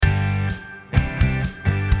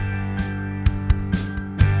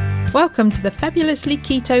Welcome to the Fabulously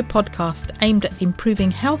Keto podcast, aimed at improving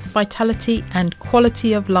health, vitality and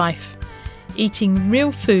quality of life. Eating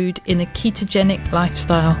real food in a ketogenic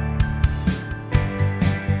lifestyle.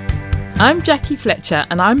 I'm Jackie Fletcher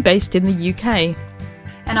and I'm based in the UK.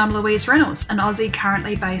 And I'm Louise Reynolds, an Aussie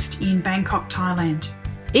currently based in Bangkok, Thailand.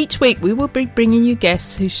 Each week we will be bringing you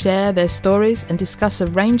guests who share their stories and discuss a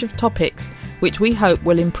range of topics which we hope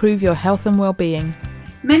will improve your health and well-being.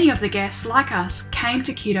 Many of the guests, like us, came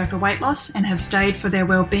to keto for weight loss and have stayed for their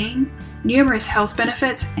well-being, numerous health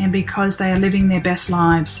benefits, and because they are living their best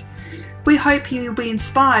lives. We hope you'll be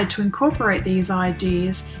inspired to incorporate these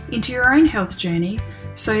ideas into your own health journey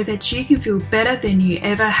so that you can feel better than you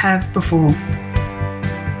ever have before.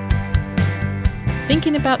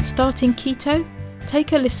 Thinking about starting keto?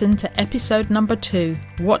 Take a listen to episode number 2,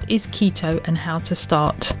 What is Keto and How to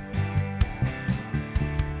Start.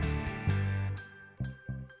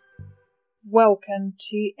 Welcome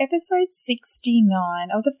to episode 69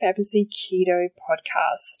 of the Fabulously Keto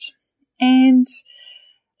podcast. And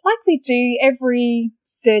like we do every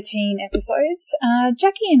 13 episodes,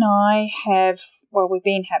 Jackie and I we've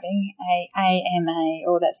been having a AMA,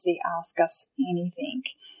 or that's the Ask Us Anything.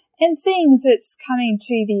 And seeing as it's coming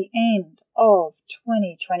to the end of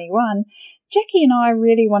 2021, Jackie and I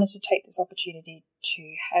really wanted to take this opportunity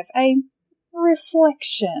to have a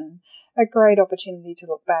reflection, a great opportunity to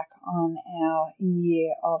look back on our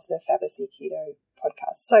year of the Fabulously Keto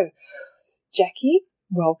podcast. So, Jackie,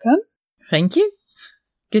 welcome. Thank you.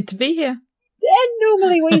 Good to be here. And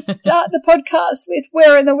normally we start the podcast with,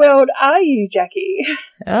 where in the world are you, Jackie?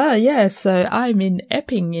 Yeah, so I'm in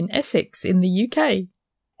Epping in Essex in the UK.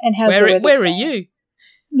 And how's the weather? Where are you?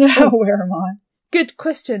 No, where am I? Good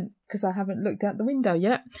question, because I haven't looked out the window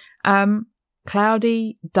yet.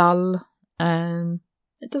 Cloudy, dull,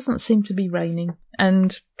 it doesn't seem to be raining,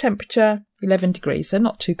 and temperature 11 degrees, so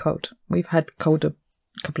not too cold. We've had colder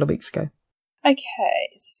a couple of weeks ago.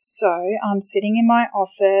 Okay, so I'm sitting in my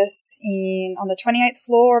office on the 28th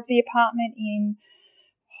floor of the apartment in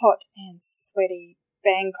hot and sweaty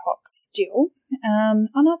Bangkok still. And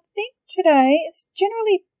I think today it's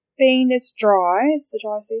dry. It's the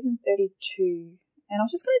dry season, 32. And I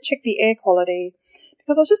was just going to check the air quality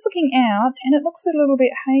because I was just looking out and it looks a little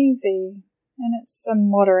bit hazy. And it's a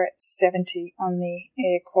moderate 70 on the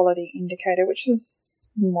air quality indicator, which is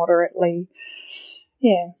moderately,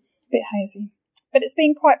 a bit hazy. But it's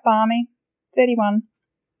been quite balmy, 31.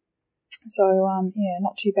 So,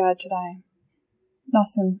 not too bad today.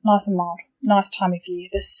 Nice and mild. Nice time of year.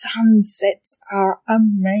 The sunsets are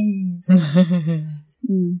amazing.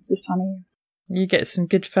 This time of year. You get some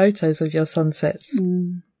good photos of your sunsets.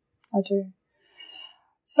 I do.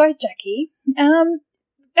 So, Jackie,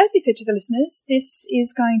 as we said to the listeners, this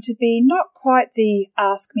is going to be not quite the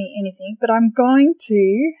Ask Me Anything, but I'm going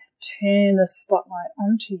to turn the spotlight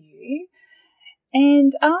onto you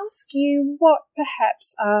and ask you what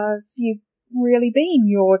perhaps have you really been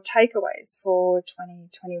your takeaways for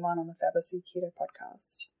 2021 on the Fabulously Keto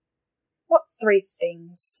podcast. What 3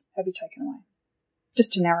 things have you taken away?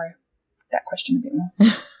 Just to narrow that question a bit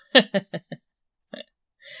more.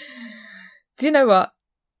 Do you know what?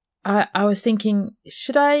 I was thinking,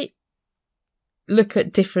 should I look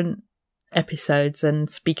at different episodes and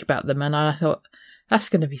speak about them? And I thought, that's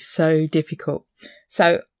going to be so difficult.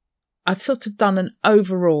 So I've sort of done an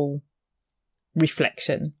overall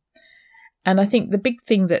reflection. And I think the big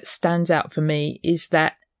thing that stands out for me is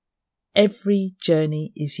that every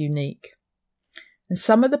journey is unique. And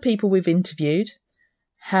some of the people we've interviewed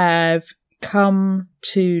have come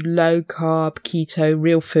to low carb, keto,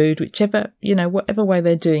 real food, whatever way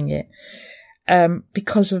they're doing it,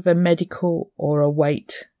 because of a medical or a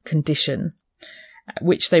weight condition,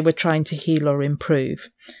 which they were trying to heal or improve.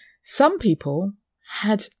 Some people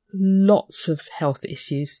had lots of health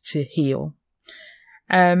issues to heal.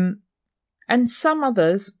 And some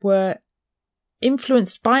others were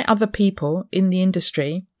influenced by other people in the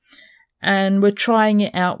industry and were trying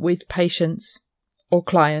it out with patients or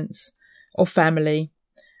clients or family.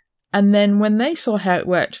 And then when they saw how it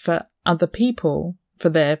worked for other people, for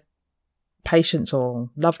their patients or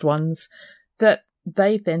loved ones, that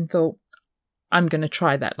they then thought, I'm going to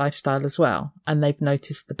try that lifestyle as well. And they've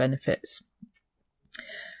noticed the benefits.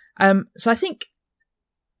 So I think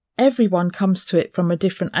everyone comes to it from a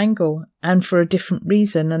different angle and for a different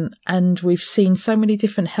reason. And we've seen so many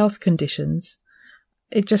different health conditions.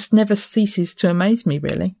 It just never ceases to amaze me,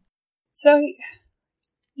 really. So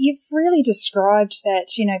you've really described that,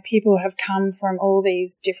 people have come from all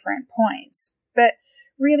these different points. But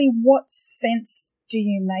really, what sense do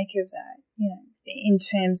you make of that, in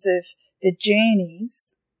terms of the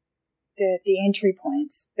journeys the entry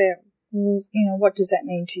points, but, what does that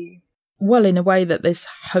mean to you? Well, in a way that there's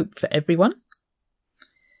hope for everyone,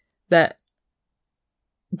 that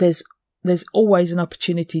there's always an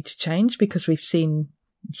opportunity to change, because we've seen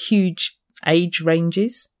huge age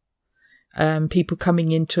ranges, people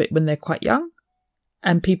coming into it when they're quite young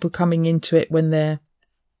and people coming into it when they're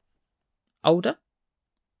older,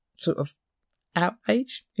 sort of our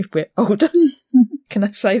age, if we're older. Can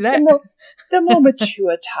I say that? The more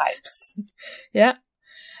mature types. Yeah.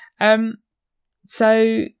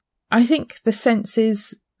 So I think the sense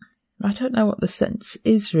is, I don't know what the sense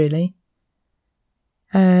is really.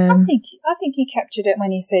 I think you captured it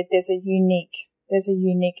when you said there's a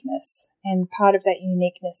uniqueness, and part of that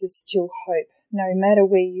uniqueness is still hope. No matter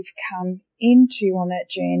where you've come into on that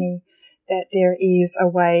journey, that there is a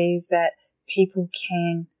way that people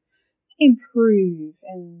can improve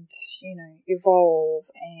and, evolve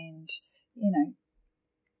and,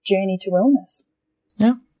 journey to wellness.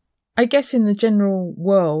 Yeah. I guess in the general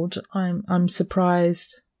world, I'm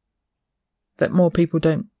surprised that more people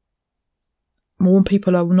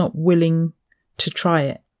are not willing to try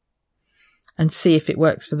it and see if it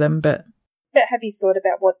works for them. But have you thought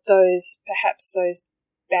about what those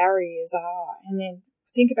barriers are? And then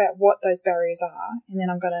think about what those barriers are, and then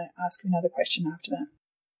I'm going to ask you another question after that.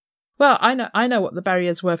 Well, I know what the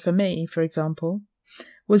barriers were for me, for example,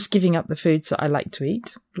 was giving up the foods that I like to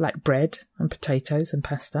eat, like bread and potatoes and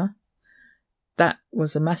pasta. That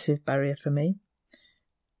was a massive barrier for me.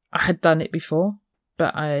 I had done it before,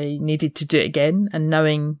 but I needed to do it again, and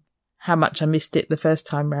knowing how much I missed it the first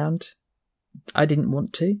time round, I didn't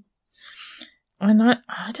want to. And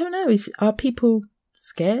I don't know, are people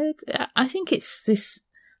scared? I think it's this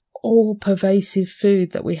all-pervasive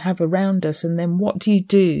food that we have around us, and then what do you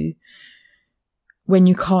do when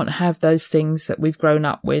you can't have those things that we've grown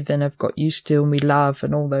up with and have got used to and we love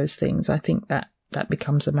and all those things? I think that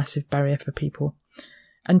becomes a massive barrier for people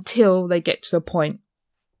until they get to a point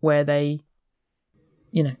where they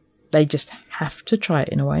just have to try it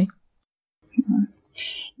in a way.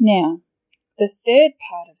 Now, the third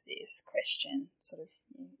part of this question, sort of,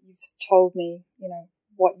 you've told me,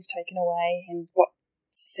 what you've taken away and what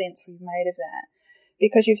sense we've made of that,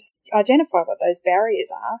 because you've identified what those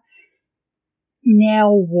barriers are.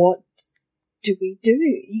 Now, what do we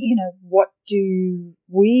do? What do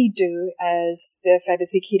we do as the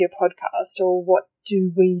Fabulously Keto podcast, or what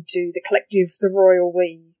do we do, the collective, the royal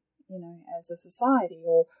we, as a society,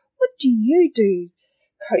 or what do you do,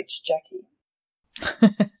 Coach Jackie?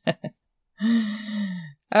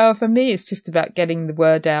 Oh, for me, it's just about getting the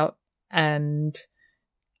word out, and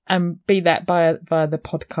be that via the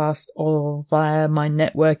podcast or via my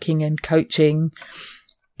networking and coaching,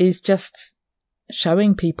 is just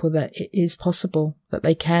showing people that it is possible, that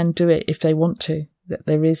they can do it if they want to, that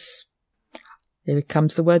here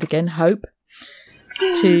comes the word again, hope,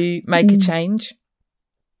 to make a change.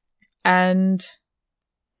 And,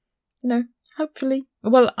 hopefully,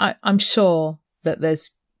 well, I'm sure that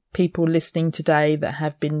there's people listening today that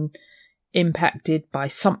have been impacted by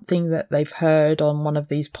something that they've heard on one of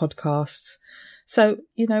these podcasts. So,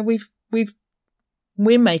 we're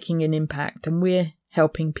making an impact, and we're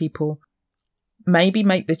helping people maybe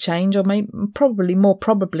make the change, or more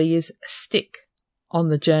probably is stick on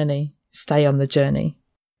the journey, stay on the journey.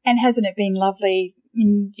 And hasn't it been lovely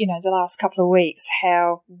in, the last couple of weeks,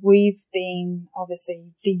 how we've been,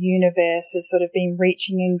 obviously the universe has sort of been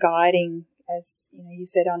reaching and guiding, as you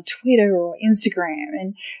said, on Twitter or Instagram,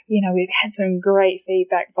 and we've had some great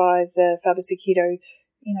feedback via the Fabulously Keto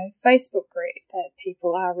Facebook group, that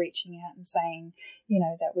people are reaching out and saying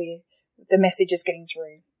that the message is getting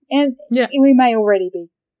through, and we may already be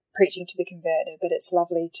preaching to the converted, but it's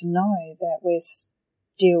lovely to know that we're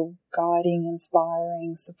still guiding,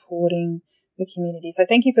 inspiring, supporting the community. So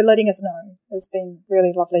thank you for letting us know. It's been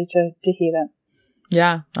really lovely to hear that.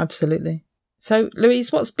 Yeah, absolutely. So,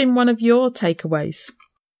 Louise, what's been one of your takeaways?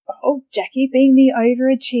 Oh, Jackie, being the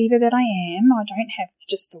overachiever that I am, I don't have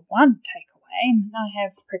just the one takeaway. I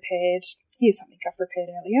have prepared, here's something I've prepared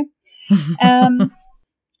earlier.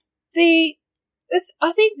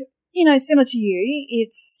 I think, similar to you,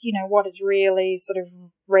 it's, what has really sort of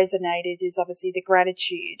resonated is obviously the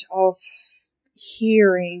gratitude of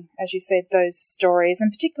hearing, as you said, those stories,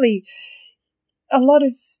 and particularly a lot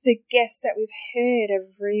of the guests that we've heard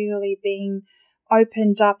have really been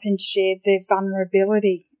opened up and shared their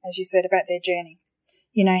vulnerability, as you said, about their journey.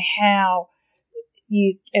 How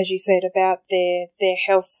as you said, about their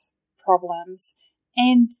health problems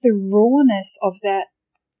and the rawness of that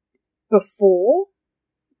before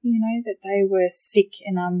that they were sick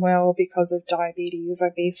and unwell because of diabetes,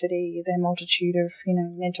 obesity, their multitude of,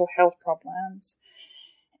 mental health problems.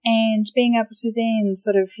 And being able to then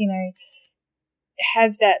sort of,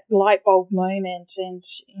 have that light bulb moment and,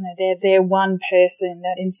 they're one person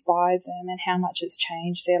that inspired them and how much it's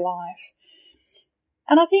changed their life.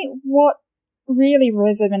 And I think what really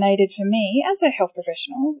resonated for me as a health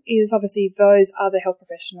professional is obviously those other health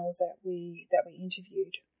professionals that we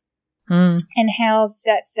interviewed. And how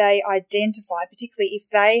that they identify, particularly if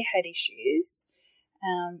they had issues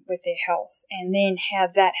with their health, and then how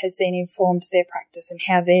that has then informed their practice and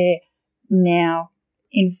how they're now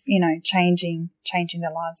changing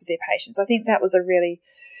the lives of their patients. I think that was a really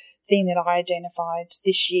thing that I identified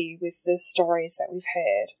this year with the stories that we've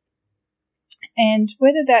heard. And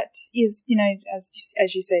whether that is,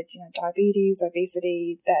 as you said, diabetes,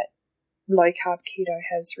 obesity, that low-carb keto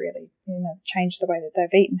has really, changed the way that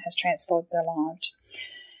they've eaten, has transformed their lives.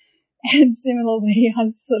 And similarly, I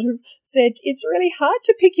sort of said, it's really hard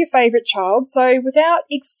to pick your favourite child. So without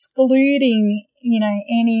excluding,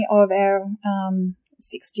 any of our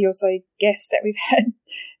 60 or so guests that we've had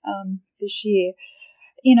this year,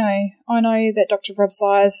 I know that Dr. Rob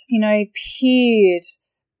Sires, peered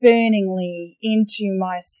burningly into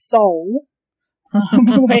my soul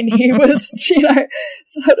when he was,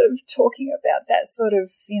 sort of talking about that sort of,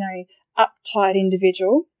 uptight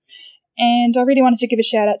individual. And I really wanted to give a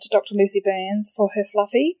shout out to Dr. Lucy Burns for her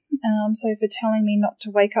Fluffy. So for telling me not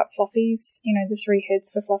to wake up Fluffies, the 3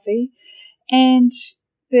 heads for Fluffy. And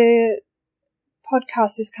the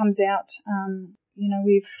podcast, this comes out,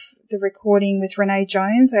 with the recording with Renee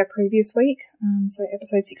Jones, our previous week, so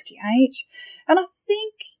episode 68. And I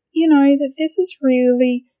think, that this is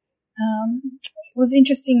really, was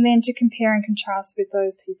interesting then to compare and contrast with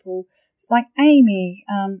those people like Amy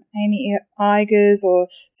Igers or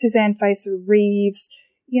Suzanne Facer-Reeves,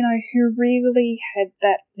 who really had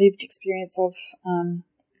that lived experience of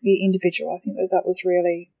the individual. I think that was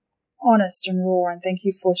really honest and raw, and thank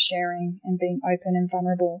you for sharing and being open and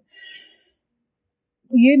vulnerable.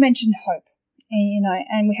 You mentioned hope,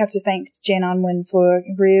 and we have to thank Jen Unwin for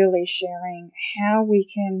really sharing how we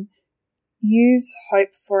can use hope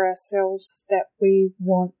for ourselves, that we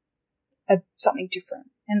want something different.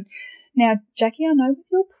 And now, Jackie, I know with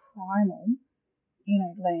your primal,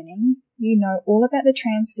 learning, all about the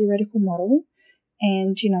trans-theoretical model,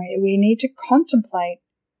 and, we need to contemplate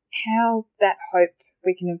how that hope,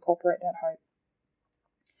 we can incorporate that hope.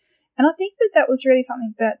 And I think that was really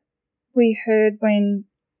something that we heard when,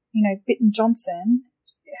 Bitten Johnson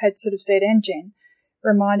had sort of said, and Jen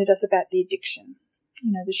reminded us about the addiction,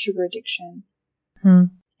 the sugar addiction.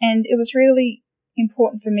 And it was really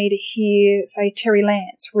important for me to hear, say, Terry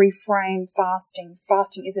Lance reframe fasting.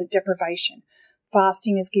 Fasting isn't deprivation.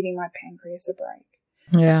 Fasting is giving my pancreas a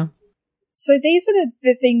break. Yeah. So these were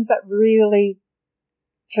the things that really,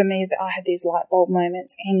 for me, that I had these light bulb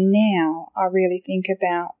moments. And now I really think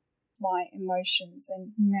about my emotions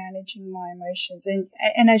and managing my emotions. And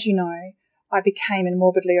as you know, I became a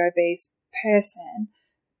morbidly obese person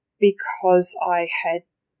because I had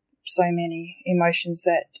so many emotions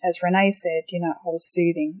that, as Renee said, I was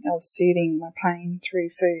soothing my pain through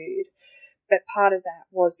food. But part of that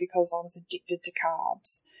was because I was addicted to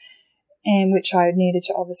carbs, and which I needed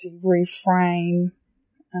to obviously reframe,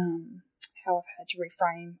 how I've had to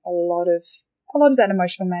reframe a lot of that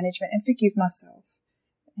emotional management and forgive myself,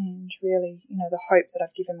 and really, the hope that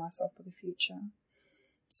I've given myself for the future.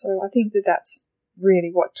 So I think that that's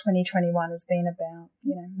really what 2021 has been about,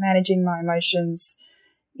 managing my emotions,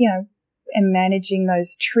 and managing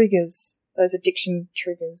those triggers, those addiction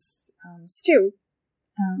triggers, still,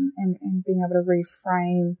 and being able to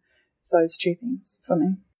reframe those two things for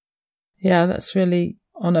me. Yeah, that's really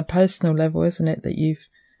on a personal level, isn't it, that you've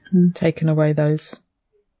taken away those.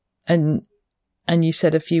 And you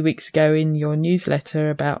said a few weeks ago in your newsletter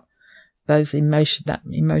about that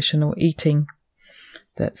emotional eating,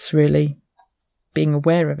 that's really being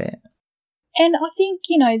aware of it. And I think,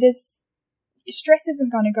 stress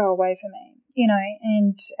isn't going to go away for me,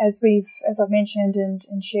 and as I've mentioned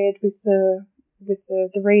and shared with the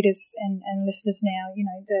readers and listeners now,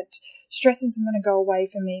 that stress isn't going to go away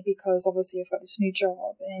for me because obviously I've got this new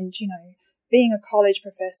job and, being a college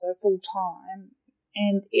professor full time,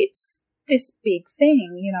 and it's this big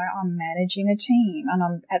thing, I'm managing a team,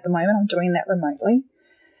 and at the moment I'm doing that remotely,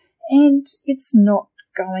 and it's not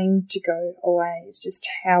going to go away. It's just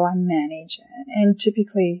how I manage it. And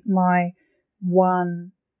typically my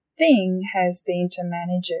one thing has been to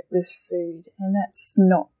manage it with food, and that's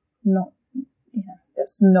not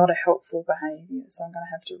that's not a helpful behaviour. So I'm going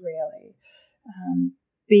to have to really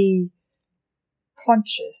be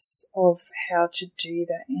conscious of how to do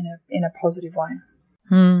that in a positive way.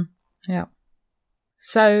 Yeah.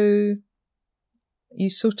 So you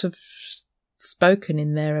sort of spoken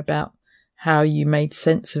in there about how you made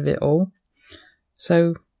sense of it all.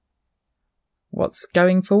 So what's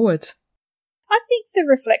going forward? I think the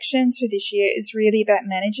reflections for this year is really about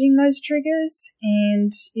managing those triggers,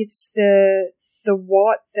 and it's the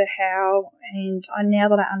what, the how, and now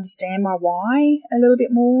that I understand my why a little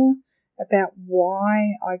bit more about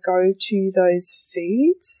why I go to those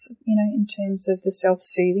foods, in terms of the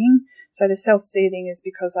self-soothing. So the self-soothing is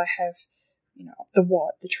because I have, the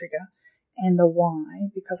what, the trigger, and the why,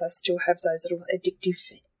 because I still have those little addictive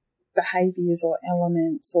behaviours or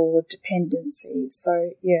elements or dependencies.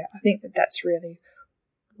 So, yeah, I think that's really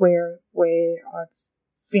where I've,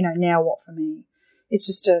 now what for me. It's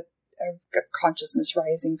just a consciousness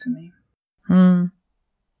raising for me.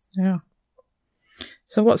 Yeah.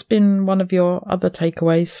 So what's been one of your other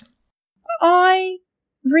takeaways? I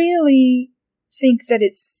really think that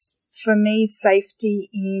it's, for me, safety.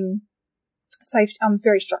 I'm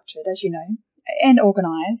very structured, as you know, and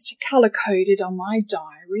organised, colour-coded on my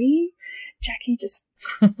diary. Jackie just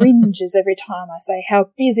cringes every time I say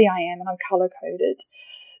how busy I am, and I'm colour-coded.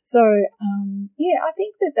 So, I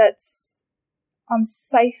think I'm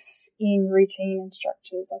safe in routine and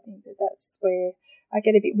structures. I think that's where I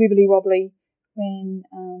get a bit wibbly-wobbly when,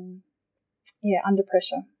 under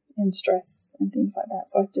pressure and stress and things like that.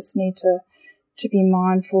 So I just need to be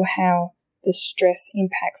mindful how the stress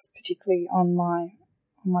impacts particularly on my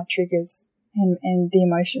triggers and the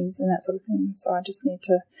emotions and that sort of thing. So I just need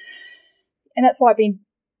to, and that's why the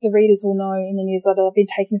readers will know in the newsletter, I've been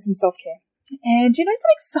taking some self-care. And some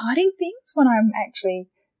exciting things when I'm actually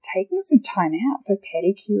taking some time out for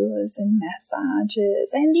pedicures and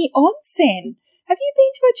massages and the onsen. Have you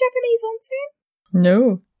been to a Japanese onsen?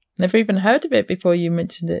 No, never even heard of it before you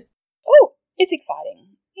mentioned it. Oh, it's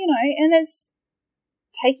exciting, and there's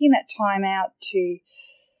taking that time out to,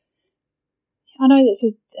 I know this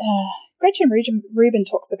is, Gretchen Rubin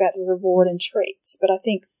talks about the reward and treats, but I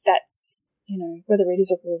think that's, whether it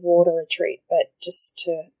is a reward or a treat, but just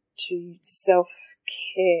to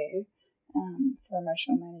self-care for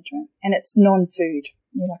emotional management. And it's non-food,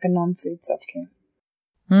 like a non-food self-care.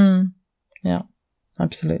 Yeah,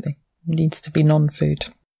 absolutely. It needs to be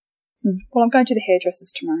non-food. Well, I'm going to the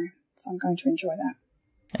hairdressers tomorrow, so I'm going to enjoy that.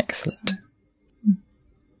 Excellent. So,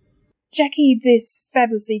 Jackie, this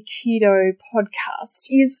Fabulously Keto podcast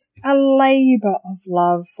is a labour of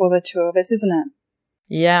love for the two of us, isn't it?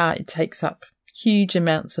 Yeah, it takes up huge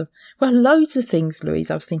amounts of, loads of things,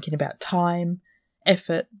 Louise. I was thinking about time,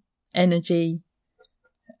 effort, energy,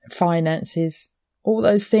 finances. All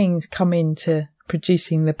those things come into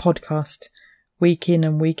producing the podcast week in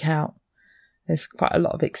and week out. There's quite a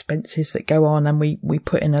lot of expenses that go on, and we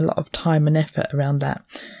put in a lot of time and effort around that.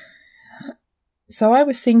 So I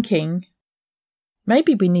was thinking,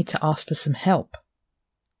 maybe we need to ask for some help.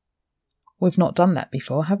 We've not done that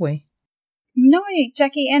before, have we? No,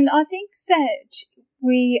 Jackie, and I think that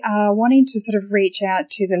we are wanting to sort of reach out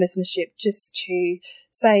to the listenership just to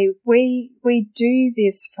say we do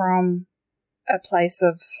this from a place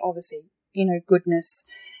of, obviously, goodness,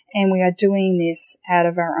 and we are doing this out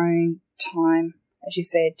of our own time, as you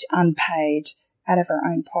said, unpaid, out of our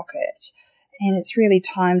own pocket. And it's really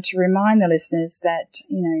time to remind the listeners that,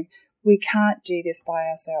 we can't do this by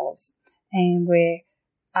ourselves, and we're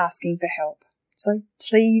asking for help. So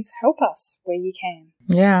please help us where you can.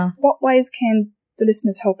 Yeah. What ways can the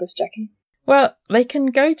listeners help us, Jackie? Well, they can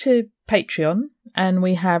go to Patreon, and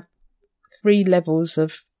we have 3 levels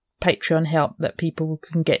of Patreon help that people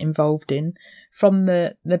can get involved in, from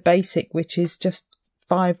the basic, which is just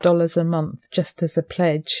 $5 a month, just as a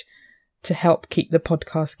pledge to help keep the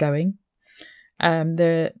podcast going.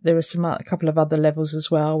 There are a couple of other levels as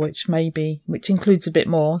well, which includes a bit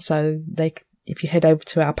more. So if you head over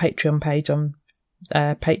to our Patreon page on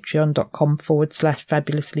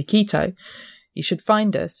patreon.com/fabulously keto, you should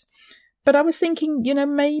find us. But I was thinking,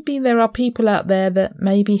 maybe there are people out there that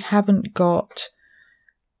maybe haven't got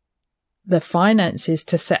the finances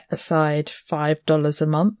to set aside $5 a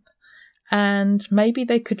month, and maybe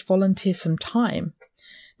they could volunteer some time.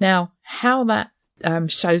 Now, how that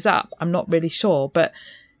shows up, I'm not really sure, but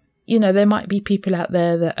there might be people out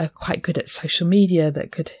there that are quite good at social media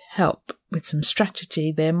that could help with some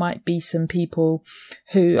strategy. There might be some people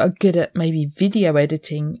who are good at maybe video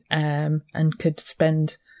editing and could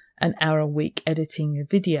spend an hour a week editing a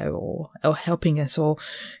video or helping us, or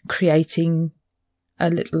creating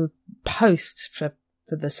a little post for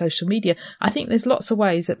the social media. I think there's lots of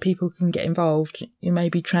ways that people can get involved. You may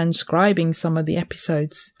be transcribing some of the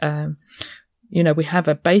episodes we have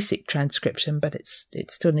a basic transcription, but it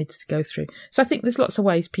still needs to go through. So I think there's lots of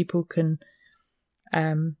ways people can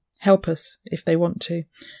help us if they want to.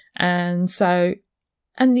 And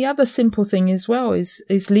the other simple thing as well is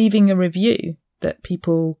leaving a review that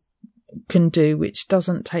people can do, which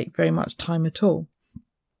doesn't take very much time at all.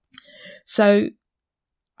 So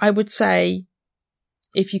I would say,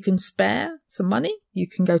 if you can spare some money, you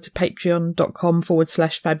can go to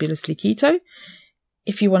patreon.com/fabulouslyketo.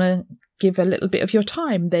 If you want to give a little bit of your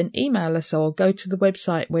time, then email us or go to the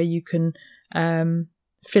website where you can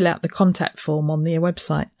fill out the contact form on the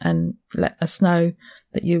website and let us know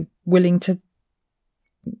that you're willing to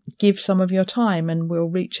give some of your time, and we'll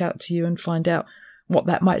reach out to you and find out what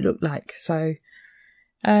that might look like. So,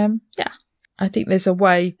 I think there's a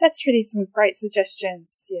way. That's really some great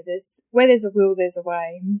suggestions. Yeah, where there's a will, there's a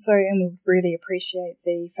way. And we really appreciate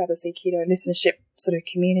the Fabulously Keto listenership sort of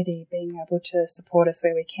community being able to support us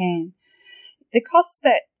where we can. The costs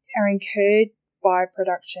that are incurred by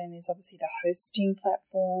production is obviously the hosting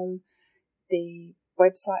platform, the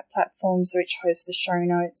website platforms which host the show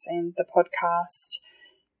notes and the podcast,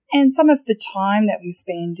 and some of the time that we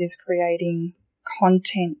spend is creating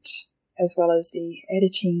content as well as the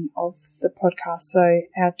editing of the podcast. So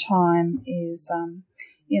our time is,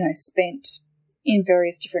 spent in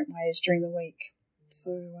various different ways during the week.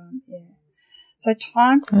 So, So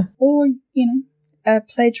time or, a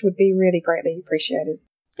pledge would be really greatly appreciated.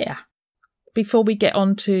 Yeah. Before we get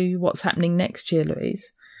on to what's happening next year,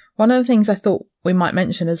 Louise, one of the things I thought we might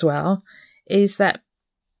mention as well is that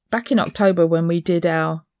back in October, when we did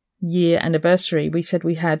our year anniversary, we said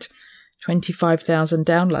we had 25,000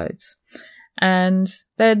 downloads. And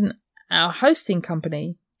then our hosting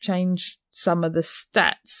company changed some of the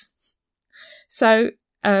stats. So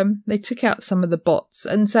they took out some of the bots.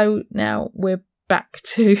 And so now we're back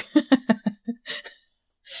to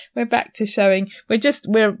showing we're just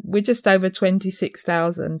over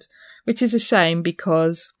 26,000, which is a shame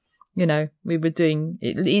because we were doing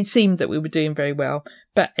it seemed that we were doing very well.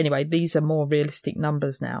 But anyway, these are more realistic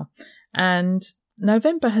numbers now. And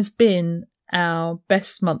November has been our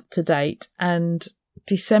best month to date, and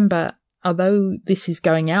December, although this is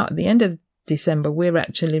going out at the end of December, we're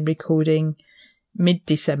actually recording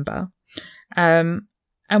mid-December. And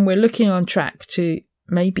we're looking on track to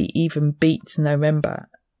maybe even beat November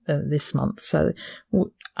this month. So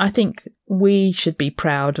I think we should be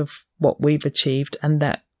proud of what we've achieved, and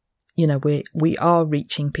that, we are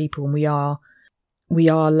reaching people, and we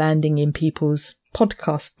are landing in people's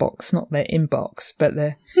podcast box, not their inbox, but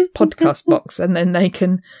their podcast box, and then they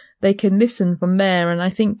can listen from there. And I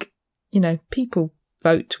think, people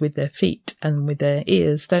vote with their feet and with their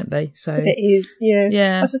ears, don't they? So with their ears,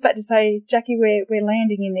 yeah. I was just about to say, Jackie, we're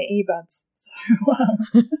landing in their earbuds. So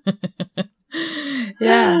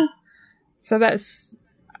yeah. So that's,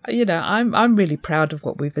 I'm really proud of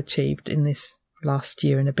what we've achieved in this last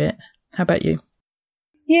year and a bit. How about you?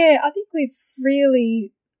 Yeah, I think we've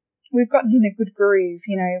gotten in a good groove.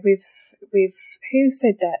 We've who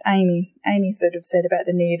said that? Amy sort of said about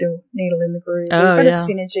the needle in the groove. We've got a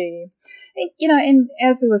synergy, and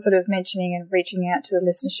as we were sort of mentioning and reaching out to the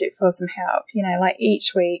listenership for some help, like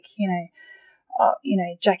each week,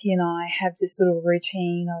 Jackie and I have this little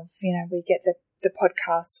routine of, we get the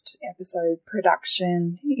podcast episode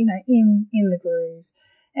production, in the groove.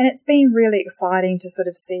 And it's been really exciting to sort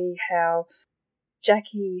of see how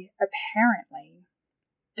Jackie apparently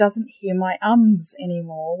doesn't hear my ums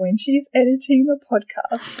anymore when she's editing the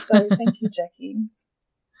podcast. So thank you, Jackie.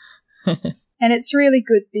 And it's really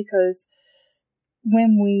good because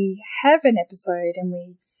when we have an episode and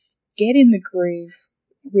we get in the groove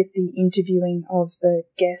with the interviewing of the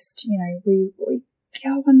guest, we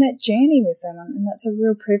go on that journey with them, and that's a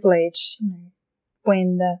real privilege,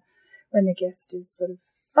 when the guest is sort of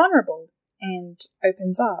vulnerable and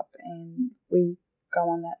opens up, and we go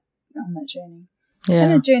on that journey. Yeah.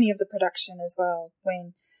 And the journey of the production as well,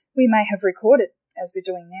 when we may have recorded, as we're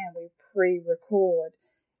doing now, we pre-record.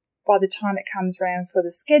 By the time it comes around for the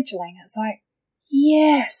scheduling, it's like,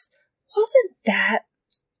 yes, wasn't that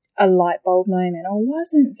a light bulb moment, or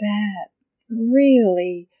wasn't that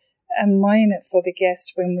really a moment for the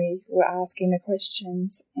guest when we were asking the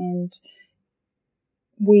questions, and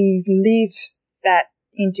we live that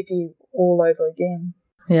interview all over again.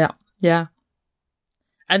 Yeah.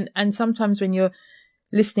 And sometimes when you're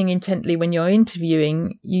listening intently, when you're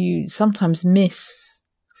interviewing, you sometimes miss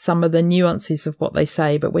some of the nuances of what they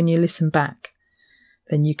say, but when you listen back,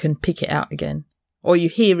 then you can pick it out again. Or you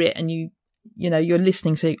hear it and you're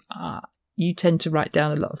listening, so you tend to write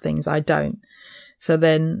down a lot of things. I don't. So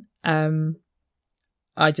then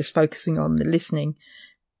I just focusing on the listening.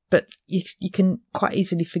 but you can quite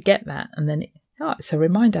easily forget that, and then it's a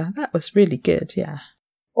reminder. That was really good, yeah.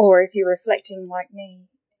 Or if you're reflecting like me,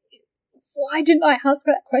 why didn't I ask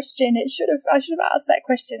that question? I should have asked that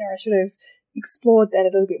question, or I should have explored that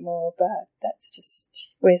a little bit more, but that's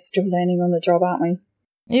just, we're still learning on the job, aren't we?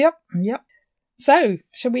 Yep. So,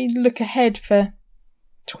 shall we look ahead for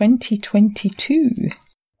 2022?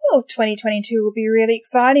 Well, 2022 will be really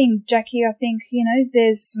exciting, Jackie. I think,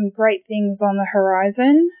 there's some great things on the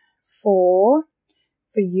horizon for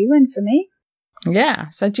you and for me. Yeah,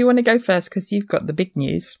 so do you want to go first, because you've got the big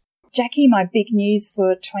news? Jackie, my big news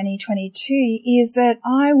for 2022 is that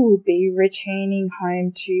I will be returning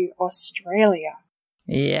home to Australia.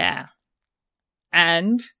 Yeah.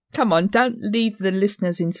 And, come on, don't leave the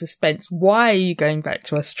listeners in suspense. Why are you going back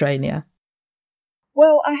to Australia?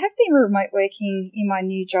 Well, I have been remote working in my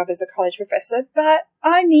new job as a college professor, but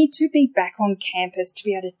I need to be back on campus to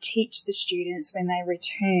be able to teach the students when they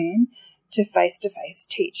return to face-to-face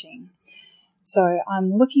teaching. So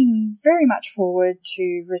I'm looking very much forward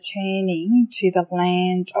to returning to the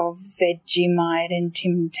land of Vegemite and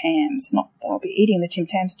Tim Tams. Not that I'll be eating the Tim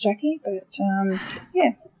Tams, Jackie, but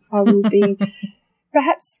I will be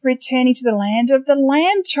perhaps returning to the land of the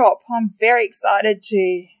lamb chop. I'm very excited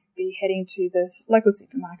to be heading to the local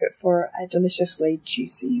supermarket for a deliciously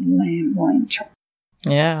juicy lamb chop.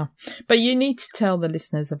 Yeah, but you need to tell the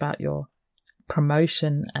listeners about your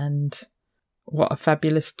promotion and what a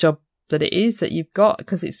fabulous job that it is that you've got,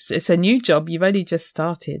 because it's a new job. You've only just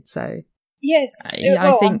started, so yes.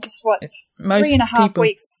 I think I'm just 3.5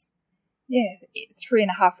 weeks. Yeah,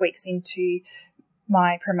 3.5 weeks into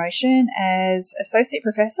my promotion as associate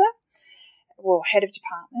professor, well, head of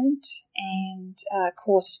department, and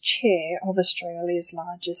course chair of Australia's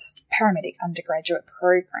largest paramedic undergraduate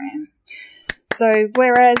program. So,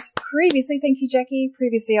 whereas previously, thank you, Jackie.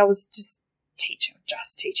 Previously, I was just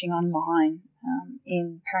teaching online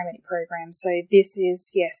in paramedic programs. So this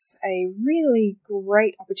is, yes, a really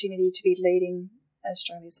great opportunity to be leading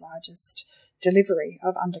Australia's largest delivery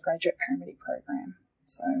of undergraduate paramedic program.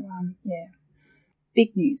 So,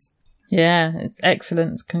 big news. Yeah, it's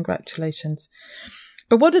excellent. Congratulations.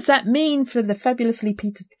 But what does that mean for the fabulously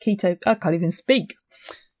keto? I can't even speak.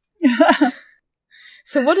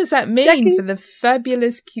 So what does that mean, Jackie? For the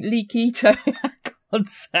fabulously keto? I can't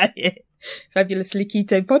say it. Fabulously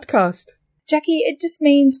Keto podcast. Jackie, it just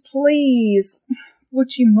means, please,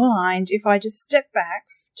 would you mind if I just step back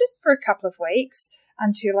just for a couple of weeks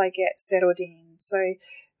until I get settled in? So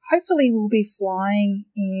hopefully we'll be flying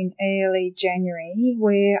in early January,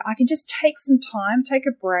 where I can just take some time, take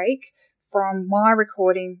a break from my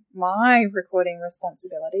recording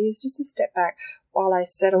responsibilities, just to step back while I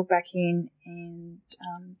settle back in and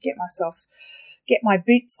get my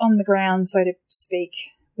boots on the ground, so to speak,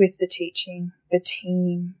 with the teaching, the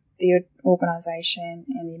team, the organisation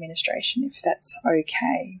and the administration, if that's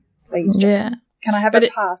okay. Please, John. Yeah. Can I have a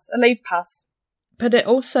leave pass? But it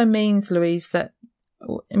also means, Louise, that,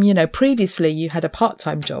 previously you had a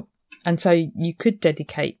part-time job, and so you could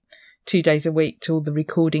dedicate 2 days a week to all the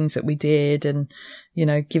recordings that we did and,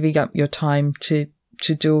 giving up your time to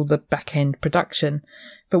do all the back-end production.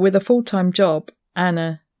 But with a full-time job and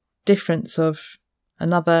a difference of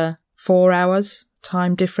another 4 hours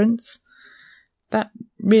time difference, that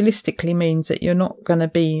realistically means that you're not going to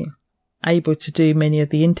be able to do many of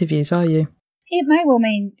the interviews, are you? It may well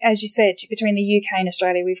mean, as you said, between the UK and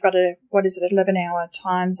Australia, we've got 11-hour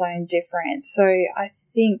time zone difference. So I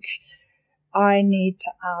think I need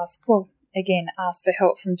to ask for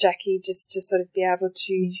help from Jackie, just to sort of be able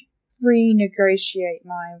to renegotiate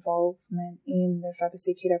my involvement in the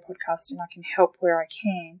Fabulously Keto podcast, and I can help where I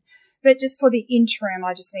can. But just for the interim,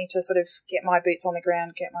 I just need to sort of get my boots on the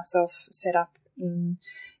ground, get myself set up in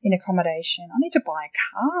accommodation. I need to buy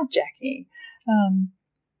a car, Jackie.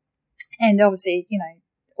 And obviously,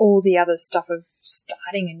 all the other stuff of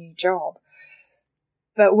starting a new job.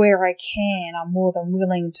 But where I can, I'm more than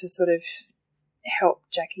willing to sort of help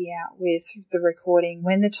Jackie out with the recording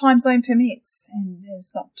when the time zone permits, and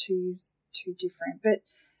it's not too different. But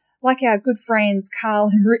like our good friends Carl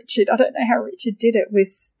and Richard, I don't know how Richard did it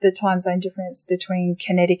with the time zone difference between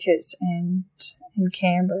Connecticut and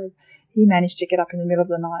Canberra. He managed to get up in the middle of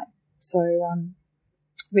the night. So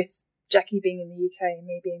with Jackie being in the UK and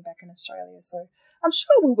me being back in Australia. So I'm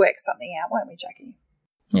sure we'll work something out, won't we, Jackie?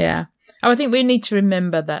 Yeah. I think we need to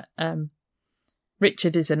remember that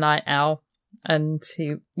Richard is a night owl, and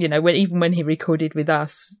he, when he recorded with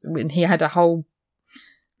us, when he had a whole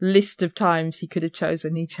list of times he could have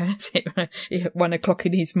chosen, he chose it at 1 o'clock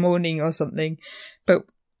in his morning or something. But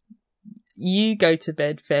you go to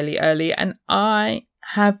bed fairly early, and I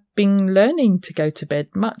have been learning to go to bed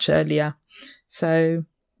much earlier. So,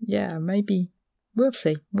 yeah, maybe we'll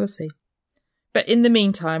see. But in the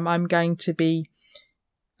meantime, I'm going to be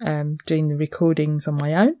doing the recordings on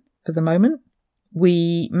my own for the moment.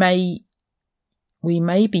 We may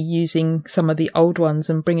be using some of the old ones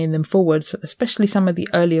and bringing them forward, especially some of the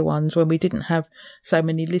earlier ones when we didn't have so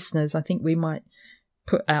many listeners. I think we might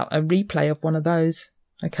put out a replay of one of those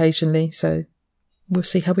occasionally. So we'll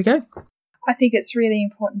see how we go. I think it's really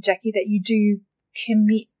important, Jackie, that you do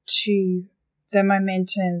commit to the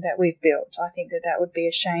momentum that we've built. I think that would be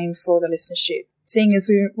a shame for the listenership. Seeing as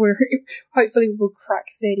we're hopefully we'll crack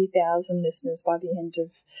 30,000 listeners by the end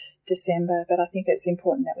of December, but I think it's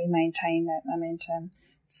important that we maintain that momentum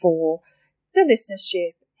for the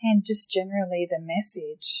listenership and just generally the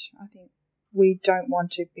message. I think we don't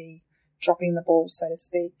want to be dropping the ball, so to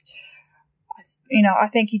speak. I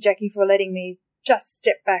thank you, Jackie, for letting me just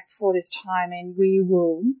step back for this time, and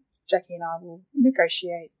Jackie and I will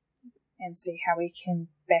negotiate and see how we can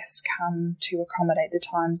best come to accommodate the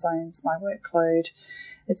time zones, my workload.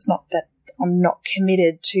 It's not that I'm not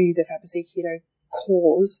committed to the Fabulously Keto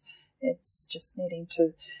cause. It's just needing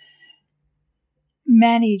to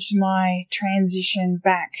manage my transition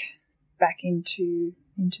back into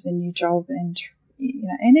the new job, and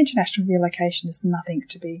an international relocation is nothing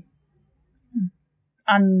to be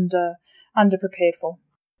underprepared for.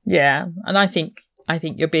 Yeah, and I think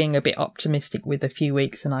you're being a bit optimistic with a few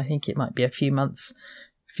weeks, and I think it might be a few months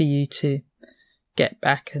for you to get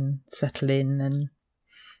back and settle in,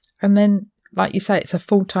 and then, like you say, it's a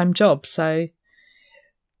full-time job, so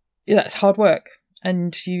that's hard work,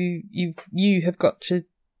 and you have got to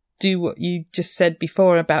do what you just said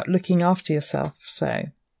before about looking after yourself. So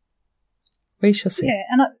we shall see. Yeah,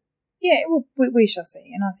 and we shall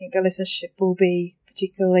see, and I think the listenership will be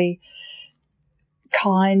particularly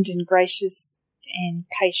kind and gracious and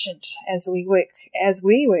patient as we work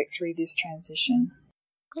through this transition.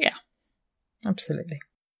 Yeah, absolutely.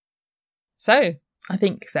 So I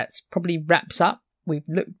think that's probably wraps up. We've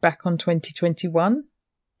looked back on 2021.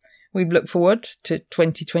 We've looked forward to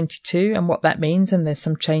 2022 and what that means, and there's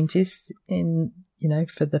some changes in,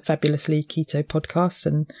 for the Fabulously Keto podcast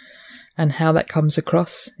and how that comes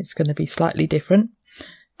across. It's going to be slightly different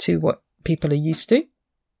to what people are used to,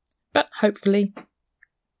 but hopefully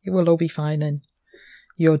it will all be fine and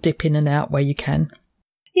you'll dip in and out where you can.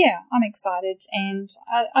 Yeah, I'm excited, and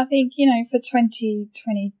I think, for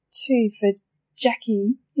 2022, for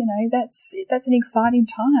Jackie, that's an exciting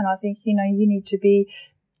time. I think, you need to be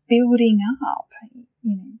building up,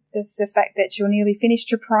 the fact that you're nearly finished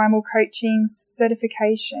your primal coaching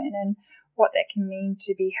certification and what that can mean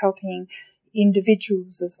to be helping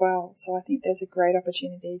individuals as well. So I think there's a great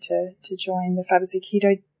opportunity to join the Fabulously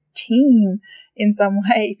Keto team in some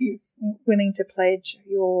way if you're willing to pledge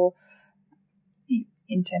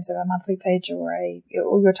in terms of a monthly pledge or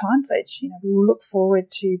your time pledge. We will look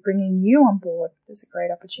forward to bringing you on board. There's a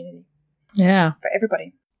great opportunity. Yeah. For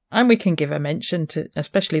everybody. And we can give a mention to,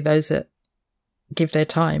 especially those that give their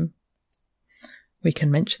time. We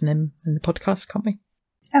can mention them in the podcast, can't we?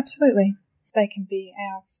 Absolutely. They can be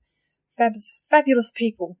our fabulous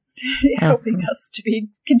people helping us to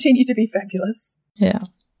continue to be fabulous. Yeah.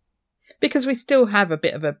 Because we still have a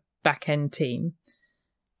bit of a back-end team.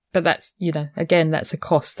 But that's, again, that's a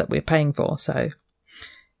cost that we're paying for. So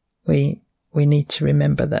we need to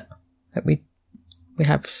remember that we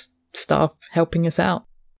have staff helping us out.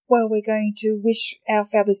 Well, we're going to wish our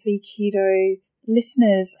Fabulously Keto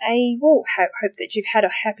listeners hope that you've had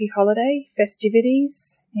a happy holiday,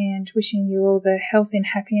 festivities, and wishing you all the health and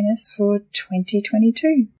happiness for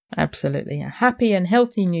 2022. Absolutely. A happy and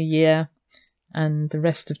healthy new year and the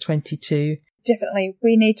rest of 22. Definitely.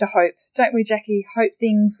 We need to hope, don't we, Jackie? Hope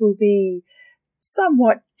things will be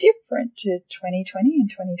somewhat different to 2020 and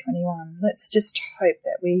 2021. Let's just hope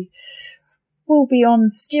that we will be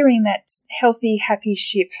on steering that healthy, happy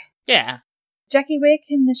ship. Yeah. Jackie, where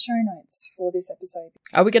can the show notes for this episode?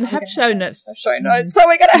 Are we going to have show notes? Show notes. So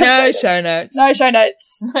we're going to have show notes. No show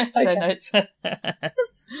notes. No show notes.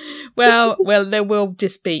 Well, there will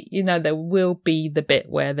just be, there will be the bit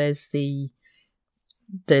where there's the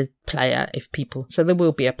player so there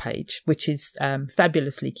will be a page which is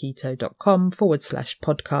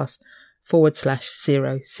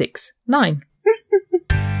fabulouslyketo.com/podcast/069.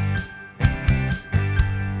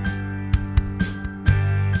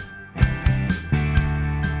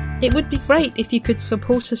 It would be great if you could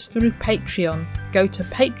support us through Patreon. Go to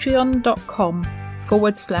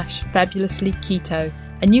patreon.com/fabulouslyketo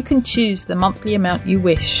and you can choose the monthly amount you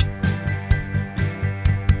wish.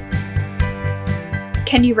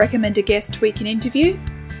 Can you recommend a guest we can interview?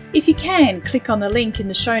 If you can, click on the link in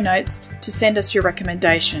the show notes to send us your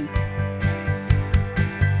recommendation.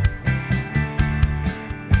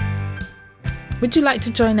 Would you like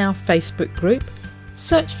to join our Facebook group?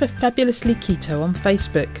 Search for Fabulously Keto on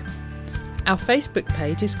Facebook. Our Facebook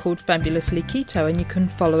page is called Fabulously Keto and you can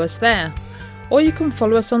follow us there. Or you can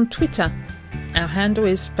follow us on Twitter. Our handle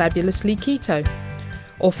is Fabulously Keto.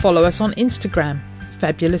 Or follow us on Instagram,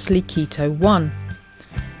 Fabulously Keto 1.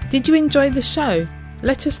 Did you enjoy the show?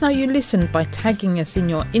 Let us know you listened by tagging us in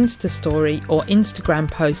your Insta story or Instagram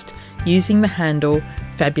post using the handle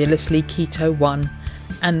Fabulously Keto 1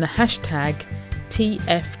 and the hashtag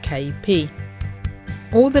TFKP.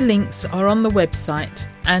 All the links are on the website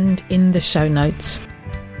and in the show notes.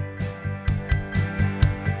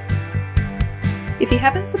 If you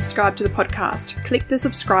haven't subscribed to the podcast, click the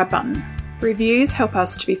subscribe button. Reviews help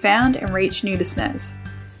us to be found and reach new listeners.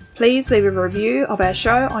 Please leave a review of our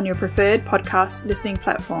show on your preferred podcast listening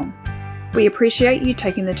platform. We appreciate you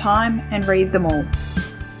taking the time and read them all.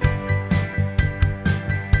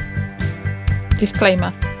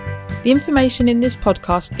 Disclaimer. The information in this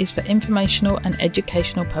podcast is for informational and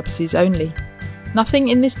educational purposes only. Nothing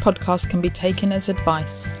in this podcast can be taken as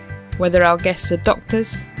advice. Whether our guests are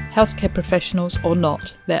doctors, healthcare professionals or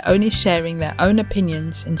not, they're only sharing their own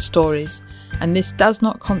opinions and stories, and this does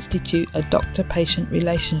not constitute a doctor-patient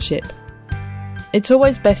relationship. It's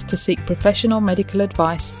always best to seek professional medical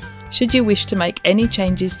advice should you wish to make any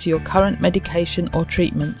changes to your current medication or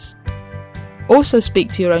treatments. Also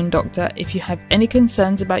speak to your own doctor if you have any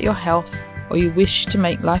concerns about your health or you wish to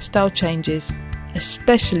make lifestyle changes,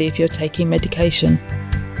 especially if you're taking medication.